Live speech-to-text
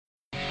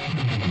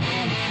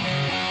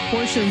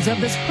Portions of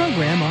this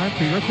program are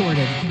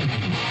pre-recorded.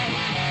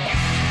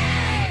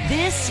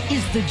 This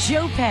is the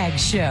Joe Pags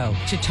Show.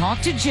 To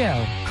talk to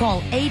Joe,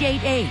 call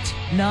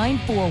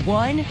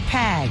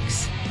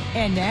 888-941-PAGS.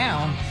 And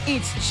now,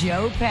 it's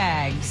Joe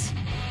Pags.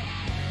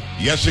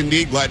 Yes,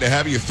 indeed. Glad to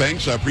have you.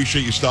 Thanks. I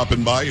appreciate you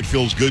stopping by. It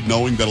feels good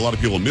knowing that a lot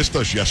of people missed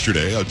us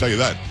yesterday. I'll tell you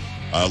that.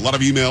 A lot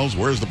of emails.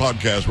 Where's the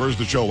podcast? Where's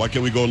the show? Why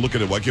can't we go and look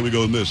at it? Why can't we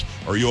go in this?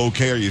 Are you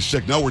okay? Are you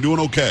sick? No, we're doing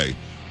okay.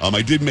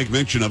 I did make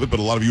mention of it, but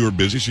a lot of you were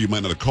busy, so you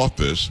might not have caught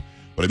this.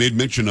 But I made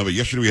mention of it.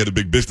 Yesterday we had a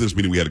big business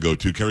meeting we had to go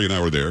to. Carrie and I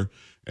were there,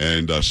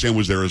 and Sam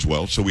was there as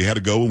well. So we had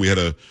to go, and we had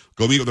to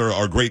go meet with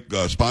our great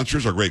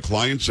sponsors, our great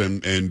clients,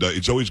 and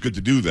it's always good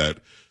to do that.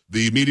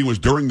 The meeting was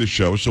during the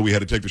show, so we had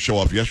to take the show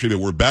off yesterday.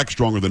 We're back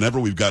stronger than ever.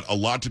 We've got a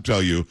lot to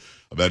tell you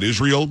about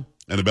Israel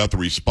and about the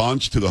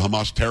response to the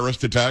Hamas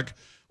terrorist attack.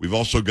 We've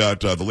also got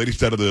the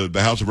latest out of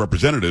the House of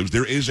Representatives.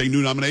 There is a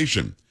new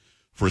nomination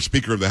for a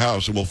Speaker of the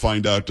House, and we'll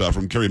find out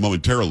from Kerry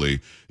momentarily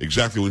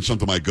exactly when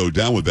something might go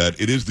down with that.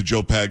 It is the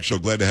Joe Pags Show.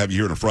 Glad to have you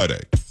here on a Friday.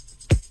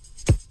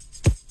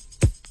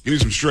 Give me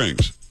some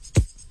strings.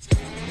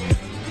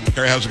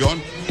 Kerry, how's it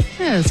going?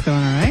 Yeah, it's going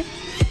all right.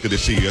 Good to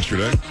see you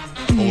yesterday.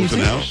 Always in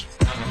the house.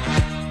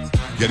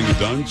 Getting it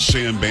done.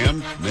 Sam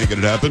Bam, making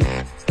it happen.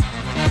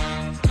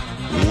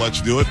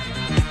 Let's do it.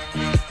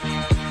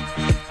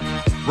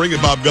 Bring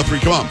it, Bob Guthrie.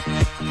 Come on.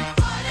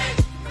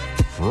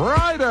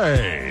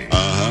 Friday.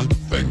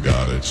 Thank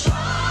God it's...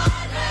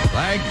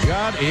 Thank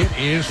God it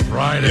is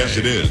Friday. Yes,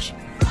 it is.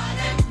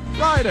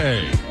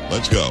 Friday.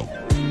 Let's go.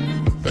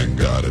 Thank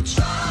God it's...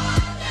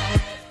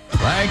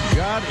 Thank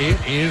God it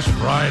is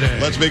Friday.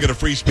 Let's make it a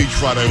free speech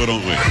Friday, why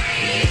don't we?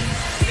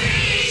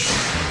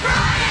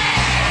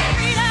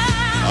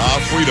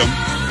 Freedom.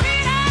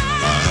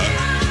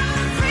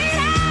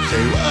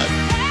 Say what?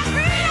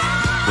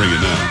 Bring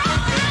it now.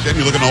 Sam,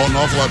 you're looking an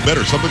awful lot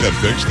better. Something got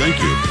fixed.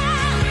 Thank you.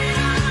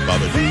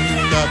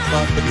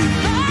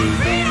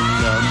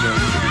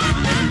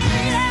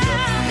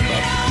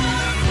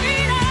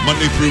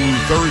 Monday through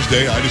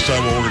Thursday, I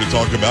decide what we're going to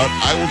talk about.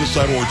 I will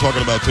decide what we're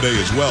talking about today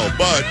as well,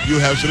 but you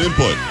have some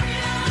input.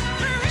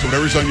 So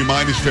whatever's on your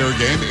mind is fair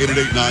game.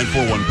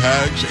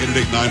 888-941-PAGS,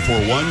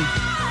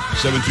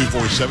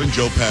 888-941-7247,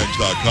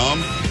 joepags.com.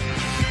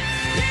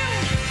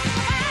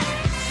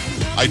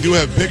 I do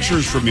have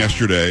pictures from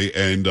yesterday,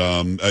 and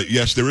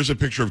yes, there is a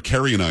picture of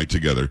Carrie and I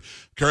together.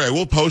 Carrie, I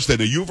will post that.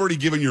 Now, you've already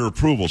given your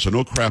approval, so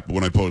no crap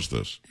when I post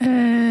this.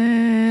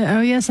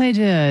 Oh, yes, I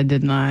did,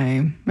 didn't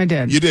I? I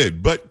did. You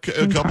did, but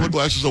a couple of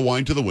glasses of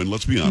wine to the wind,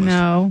 let's be honest.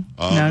 No.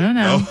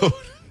 No.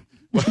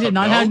 Well, I did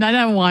not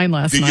have wine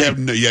last night.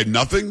 You had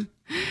nothing?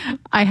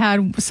 I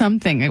had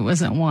something. It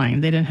wasn't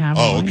wine. They didn't have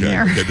wine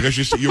there. Okay,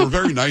 because you were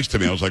very nice to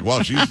me. I was like,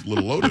 wow, she's a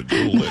little loaded, a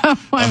little lit. No,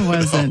 I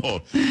wasn't.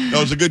 No, it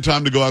was a good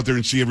time to go out there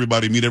and see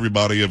everybody, meet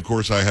everybody. Of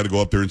course, I had to go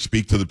up there and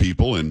speak to the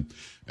people, and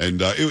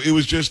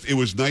it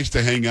was nice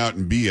to hang out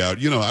and be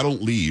out. You know, I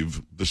don't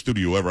leave the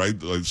studio ever. I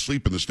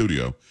sleep in the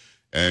studio,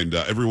 and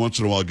every once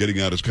in a while getting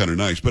out is kind of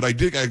nice. But I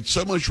had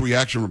so much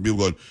reaction from people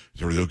going,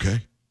 "Is everything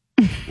okay?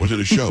 Wasn't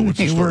a show. What's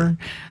the story?"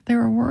 They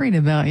were worried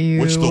about you.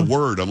 What's the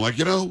word? I'm like,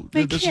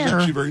 this care. is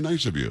actually very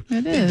nice of you.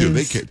 It They is. do.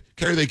 They care.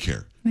 Carrie, they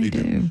care. They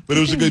do. But it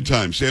was a good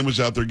time. Sam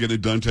was out there getting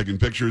it done, taking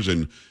pictures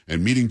and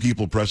meeting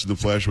people, pressing the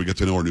flesh. We got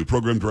to know our new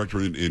program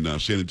director in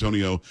San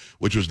Antonio,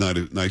 which was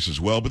nice as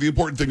well. But the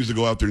important thing is to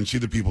go out there and see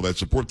the people that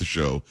support the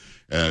show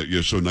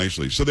so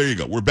nicely. So there you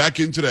go. We're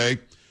back in today.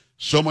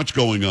 So much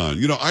going on.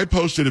 You know, I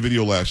posted a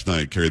video last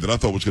night, Carrie, that I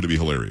thought was going to be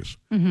hilarious.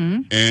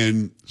 Mm-hmm.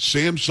 And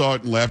Sam saw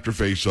it and laughed her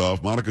face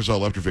off. Monica saw it,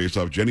 laughed her face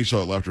off. Jenny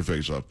saw it, laughed her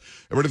face off.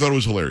 Everybody thought it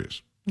was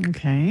hilarious.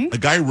 Okay. A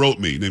guy wrote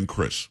me named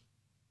Chris.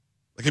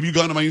 Like, have you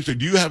gone to my Instagram?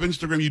 Do you have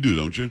Instagram? You do,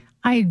 don't you?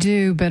 I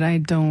do, but I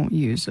don't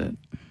use it.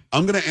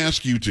 I'm going to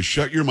ask you to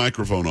shut your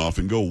microphone off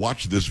and go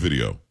watch this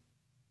video.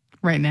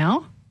 Right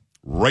now?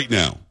 Right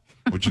now.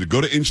 I want you to go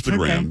to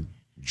Instagram, Okay.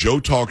 Joe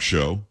Talk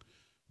Show,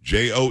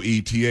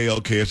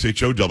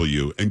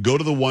 JOETALKSHOW, and go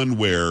to the one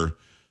where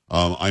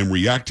I'm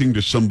reacting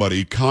to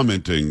somebody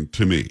commenting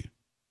to me.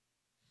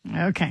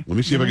 Okay. Let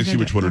me see if I can see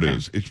which one it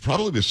is. It's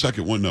probably the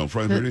second one. No,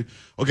 Friday.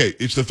 Okay,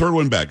 it's the third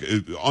one back.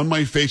 On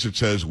my face, it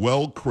says,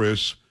 "Well,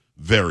 Chris,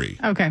 very."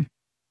 Okay.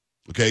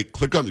 Okay,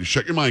 click on it.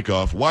 Shut your mic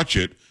off. Watch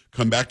it.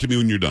 Come back to me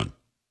when you're done.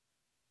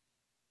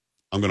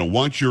 I'm gonna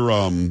want your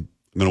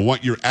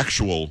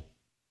actual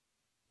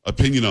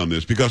opinion on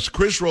this because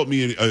Chris wrote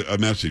me a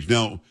message.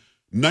 Now,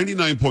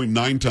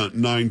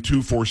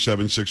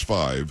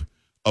 99.9924765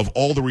 of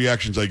all the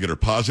reactions I get are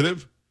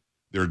positive.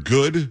 They're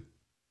good.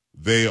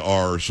 They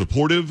are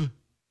supportive.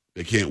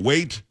 They can't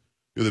wait.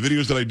 You know, the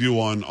videos that I do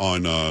on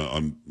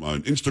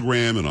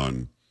Instagram and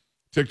on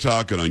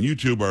TikTok and on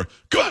YouTube are,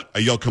 "Come on!" I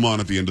yell, "Come on!"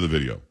 at the end of the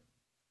video.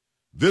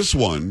 This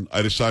one,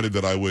 I decided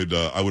that I would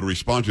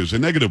respond to as a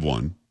negative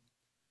one.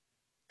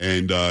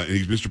 And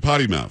he's Mr.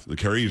 Potty Mouth. And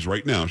Carrie is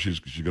right now. She's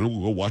going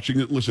to go watching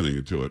it and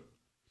listening to it.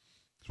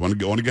 Just want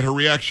to get her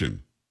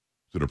reaction.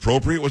 Is it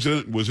appropriate? Was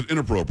it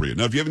inappropriate?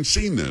 Now, if you haven't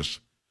seen this,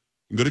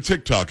 go to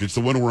TikTok. It's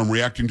the one where I'm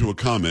reacting to a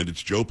comment.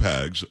 It's Joe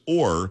Pags.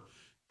 Or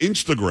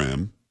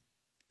Instagram,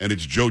 and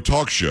it's Joe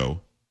Talk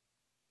Show.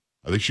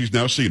 I think she's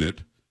now seen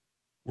it.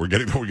 We're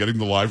getting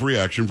the live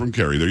reaction from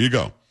Carrie. There you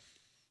go.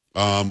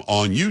 On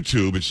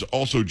YouTube, it's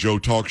also Joe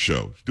Talk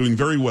Show. It's doing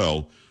very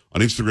well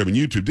on Instagram and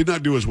YouTube. Did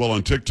not do as well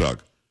on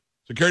TikTok.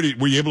 So, Carrie,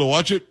 were you able to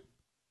watch it?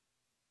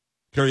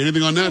 Carrie,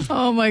 anything on that?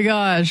 Oh my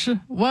gosh! Whoa!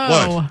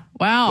 What?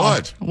 Wow!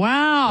 What?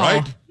 Wow!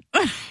 Right?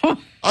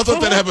 I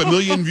thought that'd have 1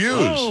 million views.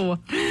 Oh.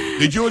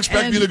 Did you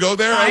expect me to go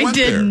there? I went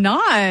did there.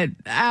 not.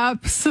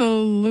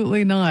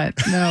 Absolutely not.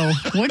 No.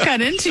 What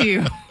got into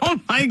you?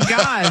 Oh my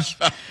gosh!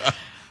 Wow.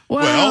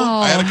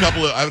 Well, I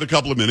had a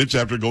couple of minutes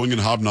after going and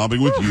hobnobbing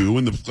with you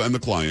and the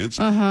clients.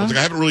 I was like,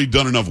 I haven't really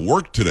done enough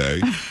work today,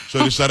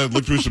 so I decided to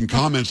look through some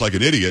comments like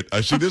an idiot.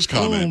 I see this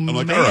comment. I'm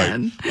like, all right,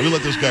 let me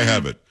let this guy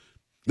have it.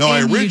 No,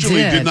 And I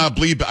originally you did not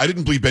bleep. I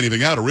didn't bleep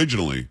anything out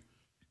originally.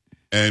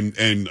 And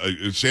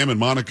Sam and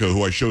Monica,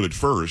 who I showed it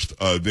first,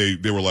 they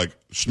were like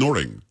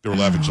snorting. They were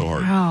laughing so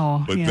hard.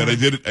 Wow. But Yeah. then I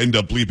did end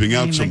up bleeping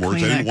out Need some my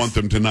words. I didn't Kleenex. want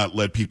them to not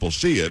let people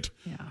see it.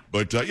 Yeah.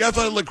 But I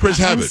thought I'd let Chris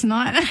have it.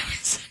 I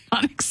was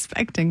not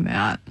expecting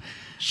that.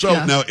 So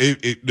Yeah. now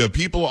the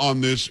people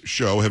on this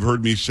show have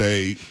heard me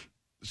say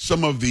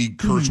some of the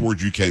curse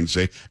words you can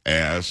say,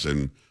 ass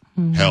and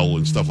hell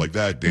and stuff like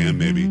that. Damn,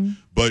 maybe.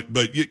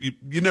 But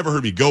you never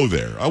heard me go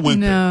there. I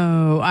went there.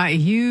 No,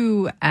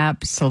 you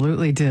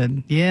absolutely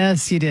did.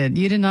 Yes, you did.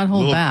 You did not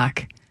hold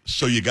back.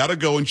 So you got to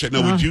go and check.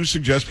 Now, would you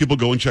suggest people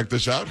go and check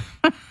this out?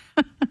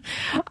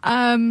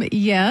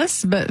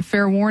 Yes, but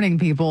fair warning,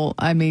 people.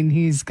 I mean,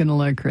 he's going to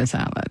let Chris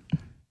have it.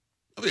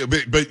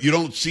 But you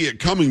don't see it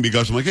coming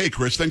because I'm like, hey,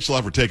 Chris, thanks a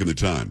lot for taking the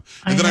time.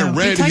 And then I know.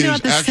 read You're talking his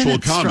about the actual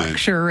sentence comment.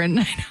 structure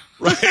and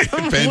Right,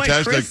 what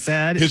fantastic. Chris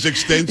said. His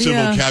extensive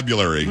Yeah.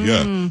 vocabulary.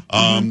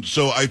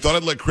 So I thought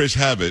I'd let Chris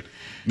have it.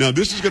 Now,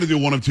 this is going to do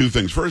one of two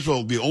things. First of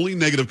all, the only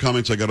negative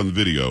comments I got on the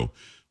video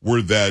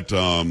were that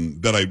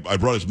I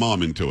brought his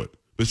mom into it.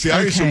 But see,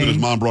 I assumed that his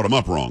mom brought him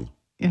up wrong.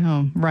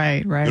 Oh,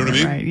 right. You know what I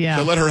mean? Right, yeah.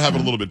 So I let her have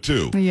it a little bit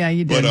too. Yeah,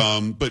 you did.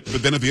 But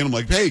then at the end, I'm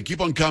like, hey, keep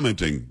on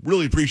commenting.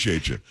 Really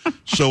appreciate you.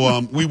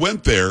 So we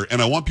went there,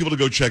 and I want people to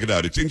go check it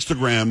out. It's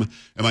Instagram,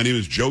 and my name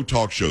is Joe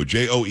Talk Show,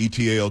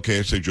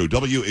 JOETALKSA, Joe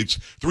W. It's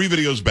 3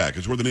 videos back.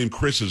 It's where the name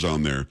Chris is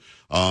on there.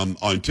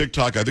 On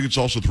TikTok, I think it's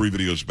also 3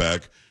 videos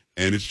back.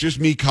 And it's just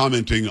me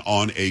commenting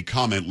on a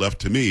comment left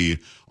to me.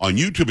 On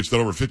YouTube, it's done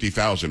over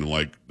 50,000 in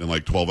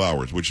like 12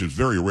 hours, which is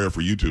very rare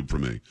for YouTube for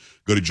me.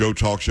 Go to Joe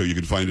Talk Show. You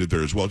can find it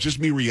there as well. It's just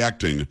me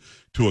reacting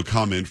to a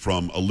comment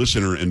from a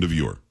listener and a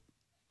viewer.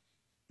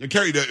 Now,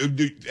 Carrie,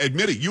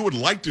 admit it, you would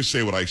like to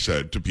say what I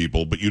said to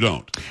people, but you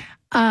don't.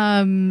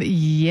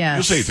 Yes.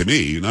 You'll say it to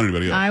me, not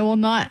anybody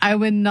else. I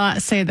would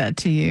not say that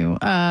to you.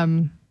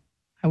 I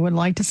would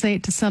like to say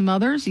it to some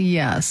others.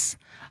 Yes.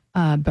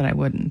 But I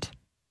wouldn't.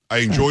 I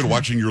enjoyed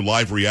watching your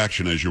live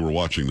reaction as you were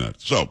watching that.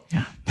 So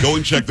go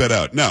and check that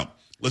out. Now,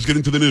 let's get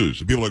into the news.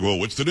 People are like, well,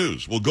 what's the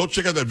news? Well, go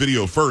check out that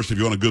video first if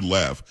you want a good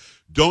laugh.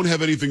 Don't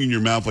have anything in your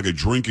mouth like a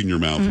drink in your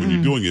mouth when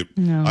you're doing it.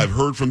 No. I've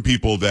heard from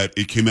people that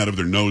it came out of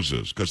their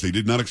noses because they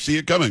did not see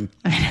it coming.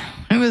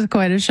 It was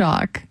quite a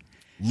shock.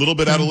 A little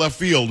bit out of left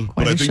field,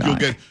 but I a think you'll shock.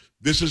 get...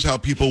 This is how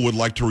people would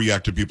like to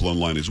react to people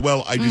online as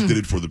well. I just did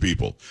it for the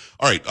people.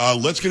 All right,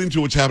 let's get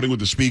into what's happening with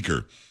the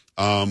speaker.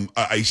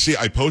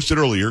 I posted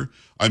earlier,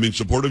 I'm in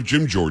support of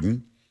Jim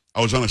Jordan.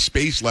 I was on a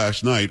space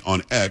last night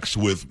on X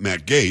with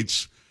Matt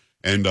Gaetz,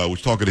 and I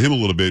was talking to him a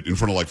little bit in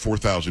front of like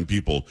 4,000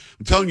 people.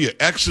 I'm telling you,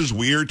 X is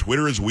weird,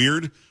 Twitter is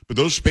weird, but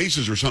those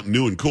spaces are something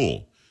new and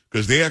cool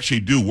because they actually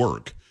do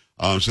work.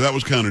 So that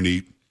was kind of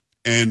neat.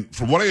 And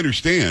from what I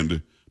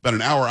understand, about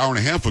an hour and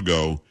a half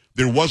ago,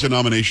 there was a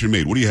nomination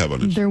made. What do you have on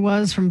this? There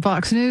was from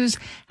Fox News.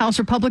 House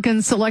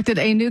Republicans selected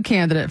a new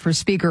candidate for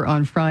Speaker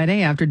on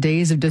Friday after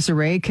days of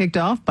disarray kicked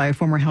off by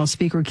former House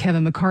Speaker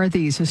Kevin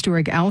McCarthy's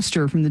historic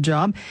ouster from the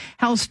job.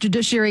 House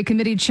Judiciary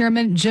Committee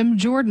Chairman Jim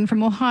Jordan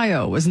from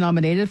Ohio was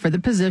nominated for the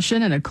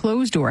position in a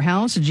closed-door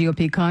House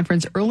GOP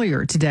conference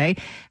earlier today.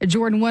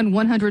 Jordan won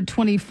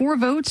 124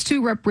 votes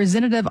to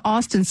Representative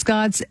Austin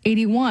Scott's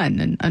 81,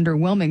 an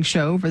underwhelming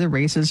show for the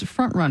race's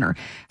frontrunner.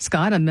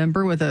 Scott, a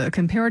member with a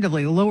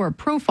comparatively lower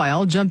profile,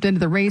 jumped into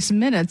the race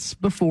minutes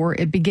before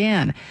it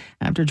began.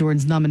 After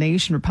Jordan's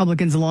nomination,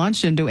 Republicans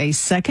launched into a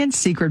second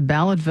secret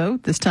ballot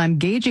vote, this time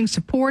gauging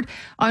support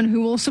on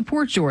who will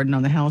support Jordan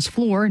on the House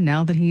floor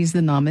now that he's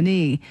the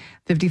nominee.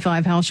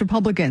 55 House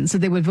Republicans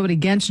said they would vote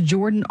against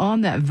Jordan on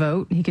that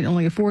vote. He can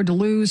only afford to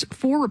lose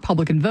 4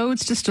 Republican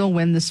votes to still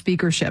win the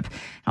speakership.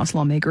 House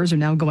lawmakers are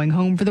now going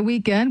home for the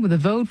weekend with a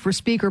vote for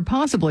Speaker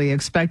possibly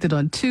expected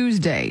on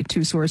Tuesday.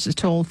 2 sources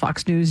told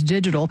Fox News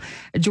Digital.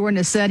 Jordan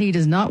has said he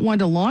does not want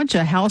to launch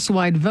a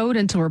House-wide vote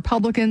until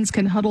Republicans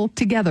can huddle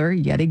together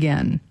yet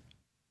again.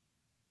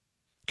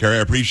 Carrie,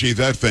 I appreciate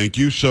that. Thank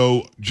you.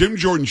 So Jim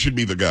Jordan should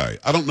be the guy.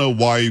 I don't know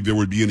why there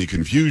would be any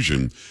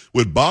confusion.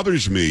 What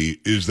bothers me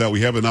is that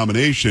we have a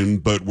nomination,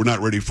 but we're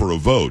not ready for a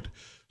vote.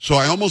 So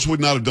I almost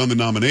would not have done the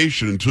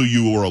nomination until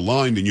you were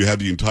aligned and you had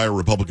the entire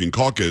Republican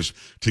caucus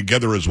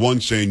together as one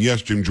saying,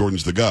 yes, Jim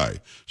Jordan's the guy.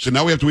 So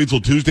now we have to wait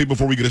till Tuesday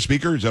before we get a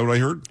speaker? Is that what I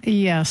heard?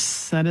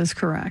 Yes, that is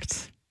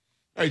correct.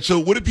 All right, so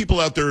what do people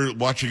out there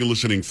watching and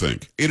listening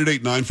think?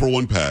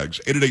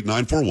 888-941-PAGS,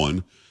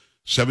 888-941-7247,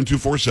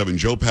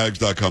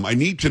 joepags.com. I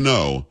need to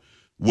know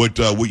what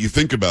you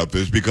think about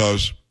this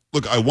because,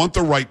 look, I want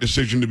the right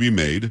decision to be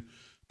made,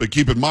 but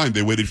keep in mind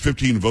they waited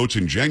 15 votes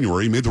in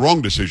January, made the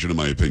wrong decision, in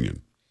my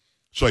opinion.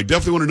 So I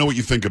definitely want to know what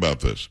you think about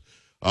this.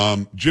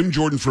 Jim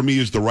Jordan, for me,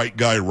 is the right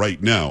guy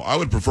right now. I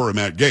would prefer a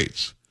Matt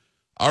Gaetz.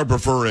 I would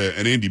prefer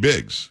an Andy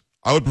Biggs.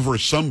 I would prefer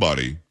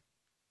somebody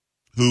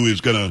who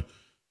is going to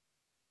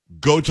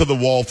go to the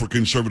wall for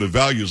conservative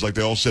values like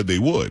they all said they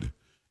would,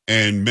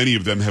 and many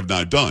of them have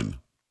not done.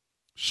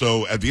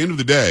 So at the end of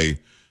the day,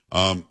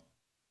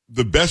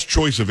 the best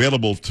choice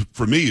available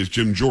for me is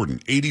Jim Jordan,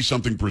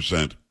 80-something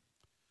percent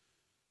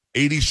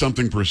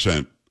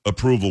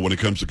approval when it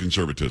comes to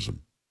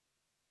conservatism.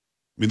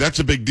 I mean, that's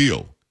a big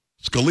deal.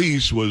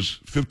 Scalise was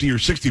 50 or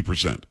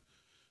 60%.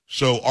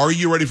 So are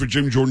you ready for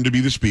Jim Jordan to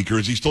be the speaker?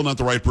 Is he still not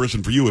the right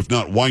person for you? If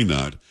not, why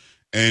not?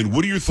 And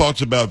what are your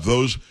thoughts about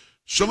those?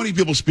 So many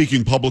people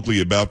speaking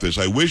publicly about this.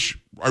 I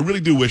really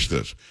do wish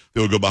this.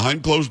 They would go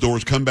behind closed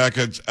doors, come back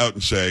out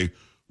and say,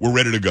 we're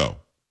ready to go.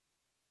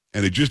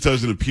 And it just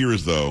doesn't appear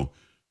as though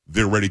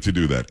they're ready to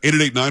do that.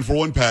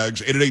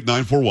 888-941-PAGS,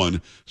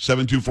 888-941-7247,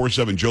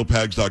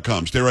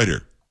 joepags.com. Stay right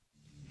here.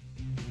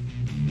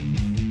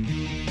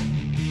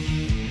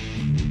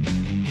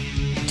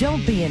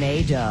 Don't be an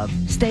A-dub.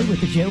 Stay with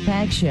the Joe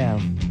Pags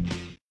Show.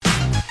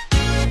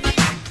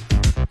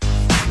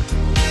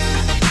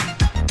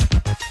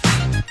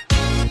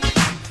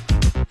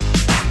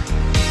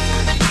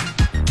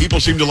 People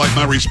seem to like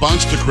my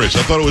response to Chris.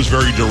 I thought it was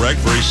very direct,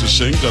 very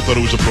succinct. I thought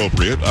it was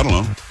appropriate. I don't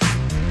know.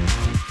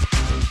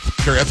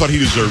 Carrie, I thought he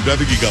deserved. I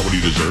think he got what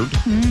he deserved.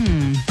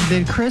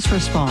 Did Chris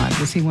respond?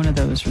 Was he one of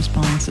those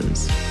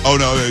responses? Oh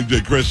no,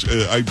 Chris.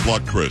 I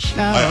blocked Chris.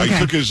 Oh, okay.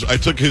 I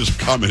took his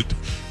comment.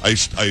 I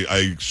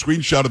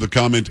screenshotted the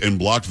comment and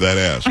blocked that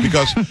ass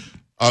because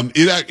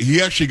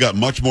he actually got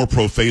much more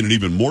profane and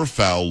even more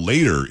foul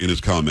later in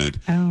his comment.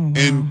 Oh, wow.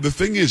 And the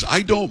thing is,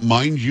 I don't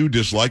mind you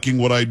disliking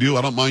what I do.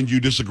 I don't mind you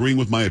disagreeing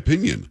with my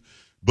opinion.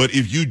 But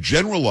if you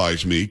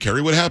generalize me,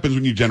 Carrie, what happens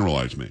when you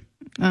generalize me?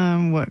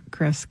 What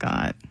Chris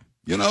got.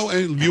 You know,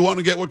 and if you want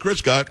to get what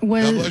Chris got, God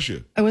bless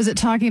you. Was it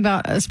talking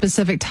about a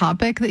specific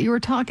topic that you were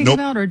talking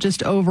about, or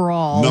just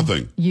overall?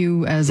 Nothing.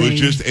 You as it was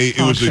just it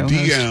was a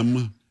DM.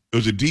 Host? It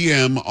was a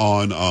DM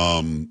on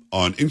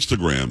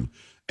Instagram,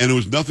 and it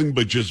was nothing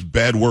but just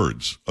bad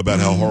words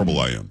about how horrible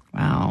I am.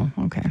 Wow.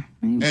 Okay.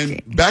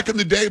 And back in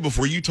the day,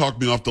 before you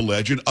talked me off the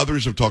ledge, and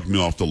others have talked me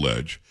off the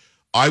ledge,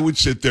 I would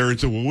sit there and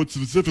say, well, what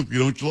specifically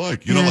don't you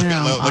like? You know, like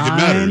it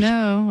matters. I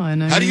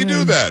know. How do you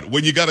do that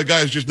when you got a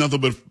guy who's just nothing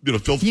but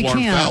filth, floor,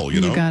 and foul?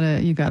 You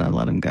gotta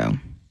let him go.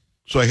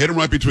 So I hit him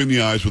right between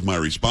the eyes with my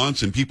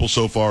response, and people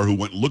so far who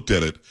went and looked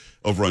at it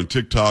over on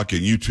TikTok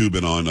and YouTube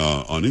and on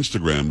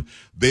Instagram,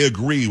 they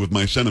agree with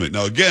my sentiment.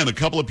 Now, again, a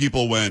couple of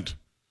people went,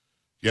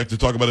 you have to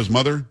talk about his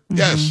mother? Mm-hmm.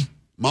 Yes.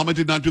 Mama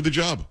did not do the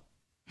job.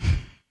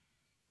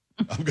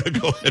 I'm going to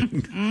go ahead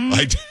and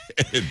I did.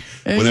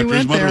 Went after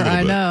his mother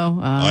a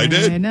little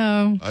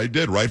bit. I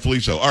did, rightfully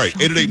so. All right,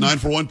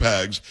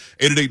 888-941-PAGS,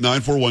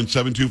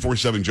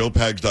 888-941-7247,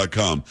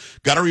 joepags.com.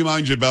 Got to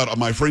remind you about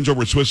my friends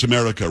over at Swiss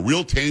America.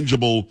 Real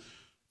tangible,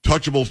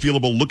 touchable,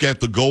 feelable look at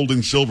the gold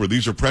and silver.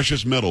 These are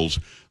precious metals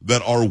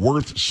that are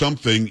worth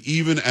something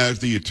even as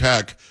the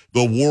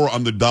war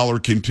on the dollar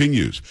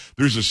continues.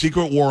 There's a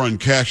secret war on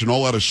cash and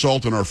all-out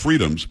assault on our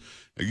freedoms.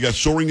 You got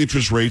soaring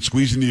interest rates,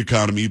 squeezing the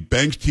economy,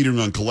 banks teetering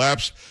on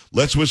collapse.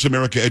 Let Swiss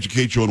America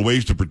educate you on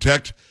ways to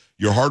protect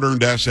your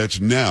hard-earned assets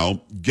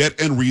now.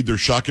 Get and read their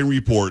shocking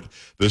report,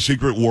 The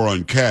Secret War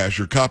on Cash.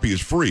 Your copy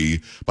is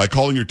free by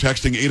calling or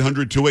texting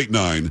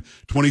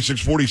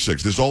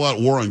 800-289-2646. This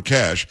all-out war on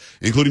cash,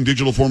 including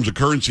digital forms of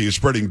currency, is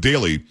spreading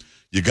daily.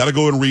 You got to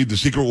go and read The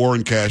Secret War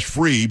on Cash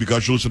free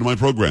because you listen to my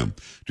program.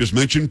 Just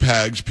mention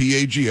PAGS,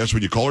 P-A-G-S,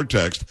 when you call or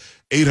text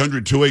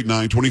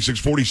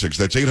 800-289-2646.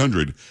 That's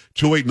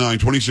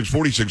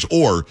 800-289-2646.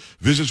 Or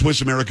visit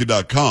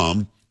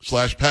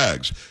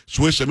SwissAmerica.com/PAGS.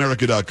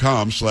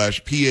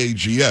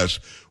 SwissAmerica.com/PAGS.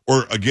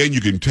 Or again,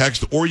 you can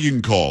text or you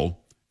can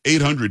call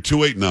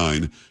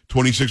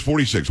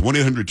 800-289-2646.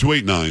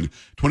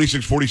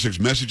 1-800-289-2646.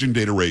 Message and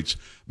data rates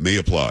may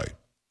apply.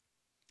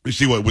 Let's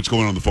see what's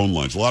going on the phone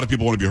lines. A lot of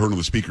people want to be heard on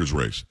the speaker's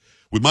race.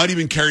 We might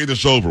even carry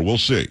this over. We'll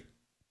see.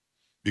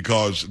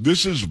 Because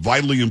this is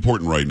vitally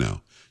important right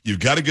now.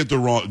 You've got to get the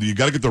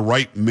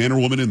right man or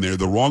woman in there.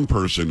 The wrong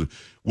person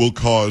will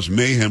cause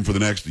mayhem for the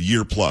next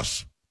year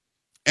plus.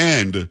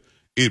 And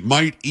it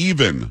might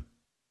even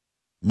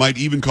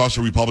cost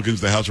the Republicans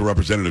the House of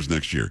Representatives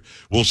next year.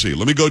 We'll see.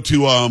 Let me go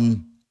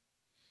to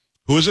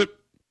who is it?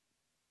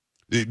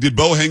 Did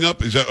Bo hang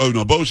up?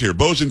 Bo's here.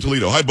 Bo's in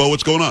Toledo. Hi, Bo.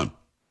 What's going on?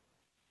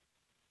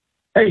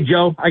 Hey,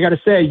 Joe, I got to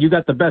say, you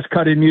got the best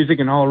cut-in music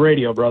in all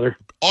radio, brother.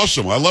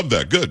 Awesome. I love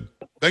that. Good.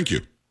 Thank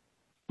you.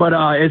 But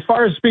as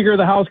far as Speaker of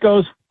the House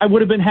goes, I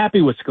would have been happy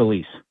with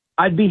Scalise.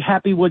 I'd be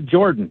happy with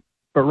Jordan.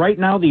 But right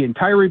now, the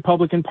entire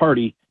Republican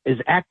Party is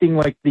acting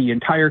like the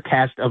entire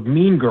cast of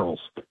Mean Girls.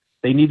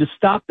 They need to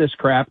stop this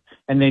crap,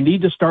 and they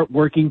need to start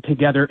working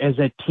together as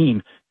a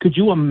team. Could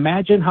you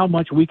imagine how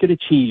much we could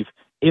achieve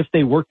if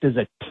they worked as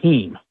a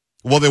team?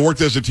 Well, they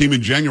worked as a team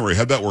in January.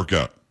 How'd that work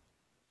out?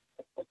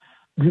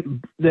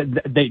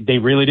 They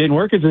really didn't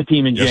work as a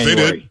team in January.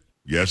 They did.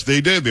 Yes,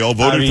 they did. They all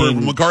voted for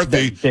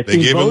McCarthy. They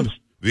gave votes?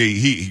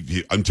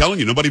 him. I'm telling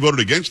you, nobody voted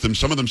against him.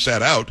 Some of them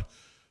sat out.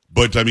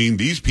 But, I mean,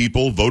 these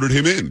people voted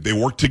him in. They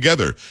worked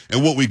together.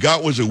 And what we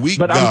got was a weak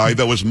guy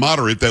that was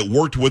moderate that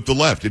worked with the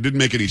left. It didn't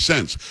make any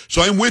sense.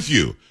 So I'm with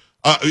you.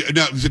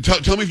 Now,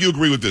 tell me if you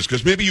agree with this,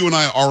 because maybe you and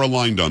I are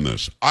aligned on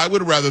this. I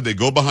would rather they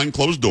go behind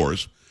closed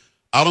doors.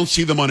 I don't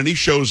see them on any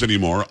shows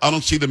anymore. I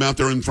don't see them out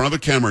there in front of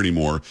a camera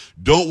anymore.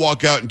 Don't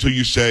walk out until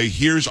you say,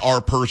 here's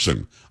our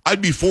person.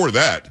 I'd be for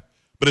that.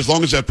 But as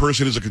long as that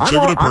person is a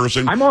conservative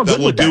person that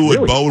will do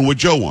what Bo and what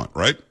Joe want,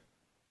 right?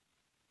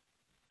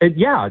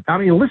 Yeah, I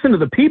mean, listen to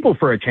the people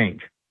for a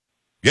change.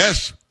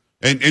 Yes.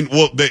 And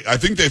I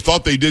think they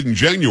thought they did in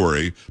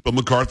January, but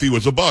McCarthy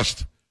was a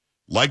bust.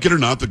 Like it or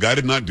not, the guy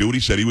did not do what he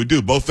said he would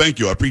do. Bo, thank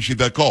you. I appreciate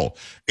that call.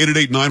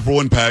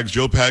 888-941-PAGS,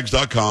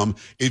 joepags.com.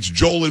 It's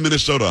Joel in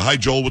Minnesota. Hi,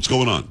 Joel. What's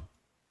going on?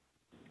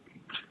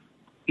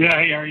 Yeah,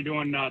 hey, how are you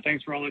doing?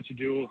 Thanks for all that you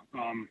do.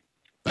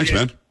 Thanks,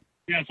 man.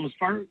 Yeah, so as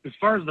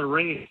far as the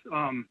race,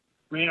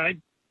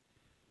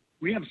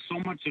 we have so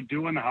much to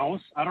do in the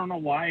House. I don't know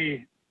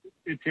why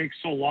it takes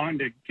so long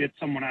to get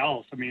someone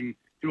else. I mean,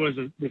 it was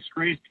a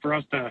disgrace for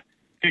us to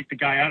kick the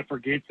guy out for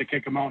Gates to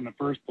kick him out in the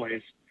first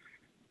place.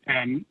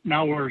 And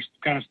now we're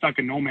kind of stuck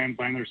in no man's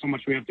land. There's so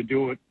much we have to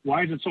do.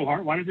 Why is it so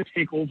hard? Why does it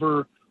take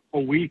over a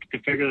week to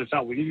figure this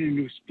out? We need a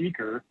new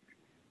speaker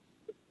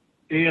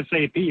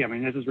ASAP. I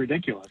mean, this is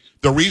ridiculous.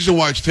 The reason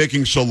why it's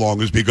taking so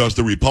long is because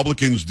the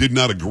Republicans did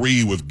not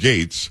agree with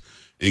Gates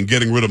in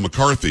getting rid of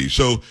McCarthy.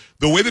 So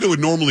the way that it would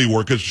normally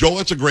work is, Joel,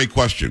 that's a great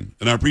question,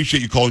 and I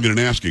appreciate you calling it and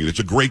asking it. It's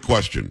a great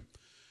question.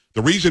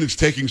 The reason it's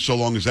taking so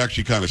long is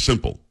actually kind of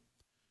simple.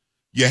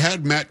 You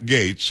had Matt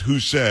Gaetz, who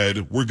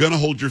said, we're going to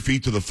hold your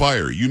feet to the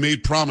fire. You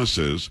made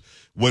promises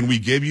when we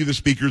gave you the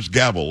speaker's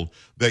gavel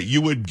that you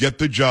would get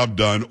the job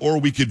done, or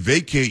we could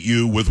vacate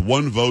you with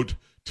one vote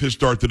to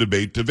start the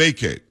debate to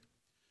vacate.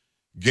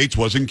 Gaetz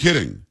wasn't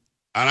kidding.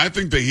 And I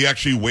think that he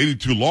actually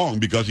waited too long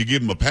because he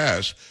gave him a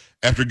pass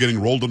after getting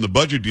rolled on the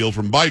budget deal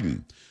from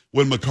Biden.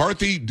 When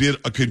McCarthy did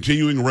a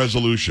continuing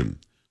resolution,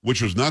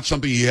 which was not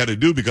something he had to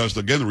do because,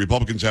 again, the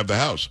Republicans have the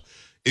House,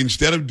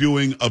 instead of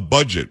doing a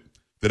budget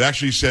that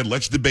actually said,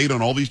 let's debate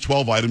on all these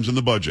 12 items in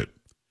the budget,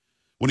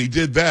 when he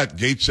did that,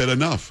 Gaetz said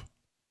enough.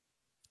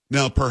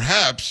 Now,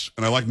 perhaps,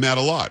 and I like Matt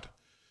a lot,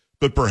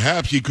 but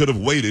perhaps he could have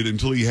waited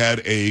until he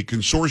had a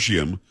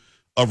consortium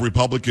of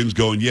Republicans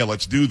going, yeah,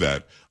 let's do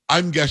that.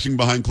 I'm guessing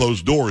behind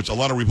closed doors, a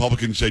lot of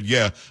Republicans said,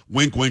 yeah,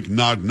 wink, wink,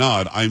 nod,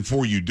 nod, I'm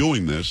for you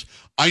doing this.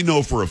 I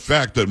know for a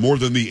fact that more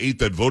than the 8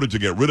 that voted to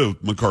get rid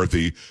of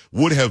McCarthy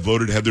would have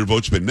voted had their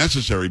votes been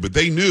necessary, but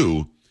they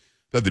knew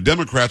that the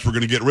Democrats were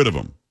going to get rid of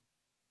him.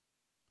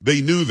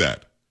 They knew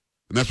that.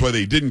 And that's why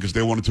they didn't, because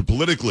they wanted to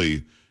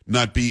politically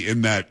not be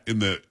in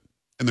the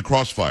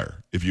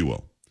crossfire, if you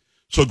will.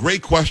 So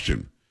great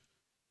question.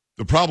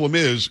 The problem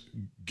is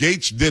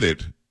Gaetz did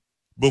it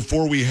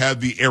before we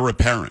had the heir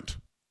apparent.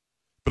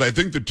 But I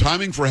think the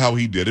timing for how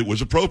he did it was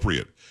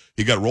appropriate.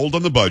 He got rolled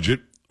on the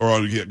budget,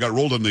 or he got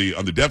rolled on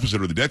the deficit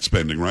or the debt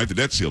spending, right? The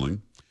debt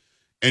ceiling.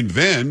 And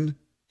then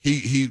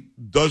he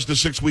does the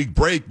 6-week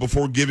break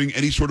before giving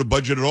any sort of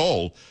budget at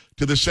all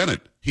to the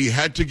Senate. He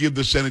had to give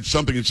the Senate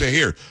something and say,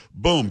 here,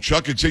 boom,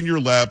 Chuck, it's in your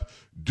lap.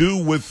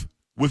 Do with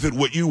it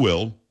what you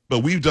will. But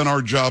we've done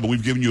our job and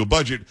we've given you a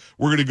budget.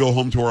 We're going to go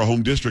home to our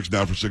home districts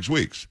now for 6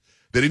 weeks.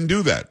 They didn't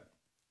do that.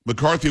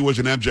 McCarthy was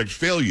an abject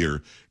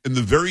failure in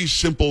the very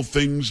simple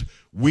things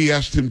we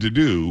asked him to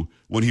do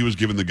when he was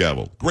given the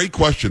gavel. Great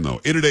question, though.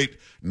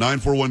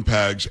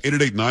 888-941-PAGS,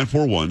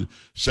 888-941-7247,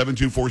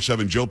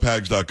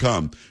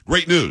 joepags.com.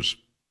 Great news.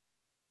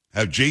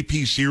 Have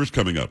J.P. Sears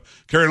coming up.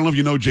 Karen, I don't know if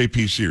you know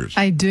J.P. Sears.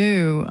 I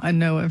do. I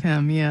know of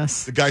him,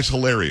 yes. The guy's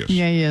hilarious.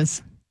 Yeah, he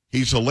is.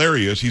 He's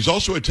hilarious. He's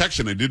also a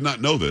Texan. I did not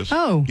know this.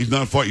 Oh. He's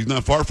not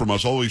far from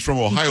us, although he's from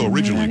Ohio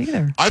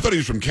originally. I thought he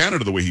was from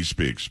Canada the way he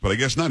speaks, but I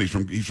guess not. He's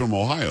from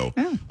Ohio.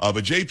 Oh.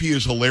 But JP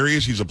is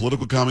hilarious. He's a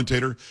political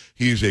commentator.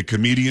 He's a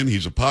comedian.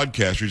 He's a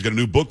podcaster. He's got a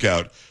new book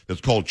out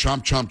that's called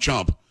Chomp, Chomp,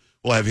 Chomp.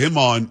 We'll have him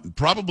on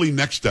probably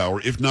next hour,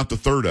 if not the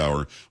third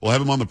hour. We'll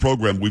have him on the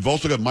program. We've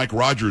also got Mike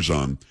Rogers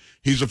on.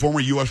 He's a former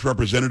U.S.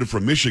 representative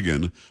from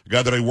Michigan, a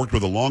guy that I worked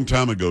with a long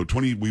time ago.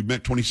 We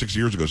met 26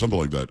 years ago, something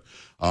like that.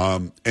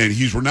 And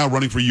he's now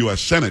running for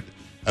U.S. Senate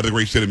out of the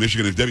great state of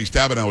Michigan. If Debbie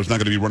Stabenow is not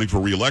going to be running for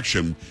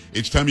re-election,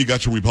 it's time you got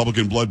some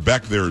Republican blood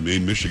back there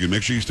in Michigan.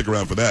 Make sure you stick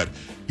around for that.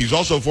 He's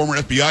also a former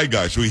FBI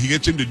guy, so he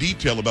gets into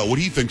detail about what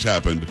he thinks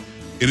happened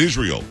in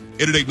Israel.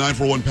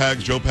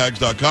 888-941-PAGS,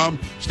 joepags.com.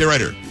 Stay right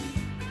here.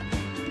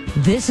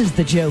 This is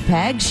the Joe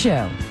Pags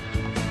Show.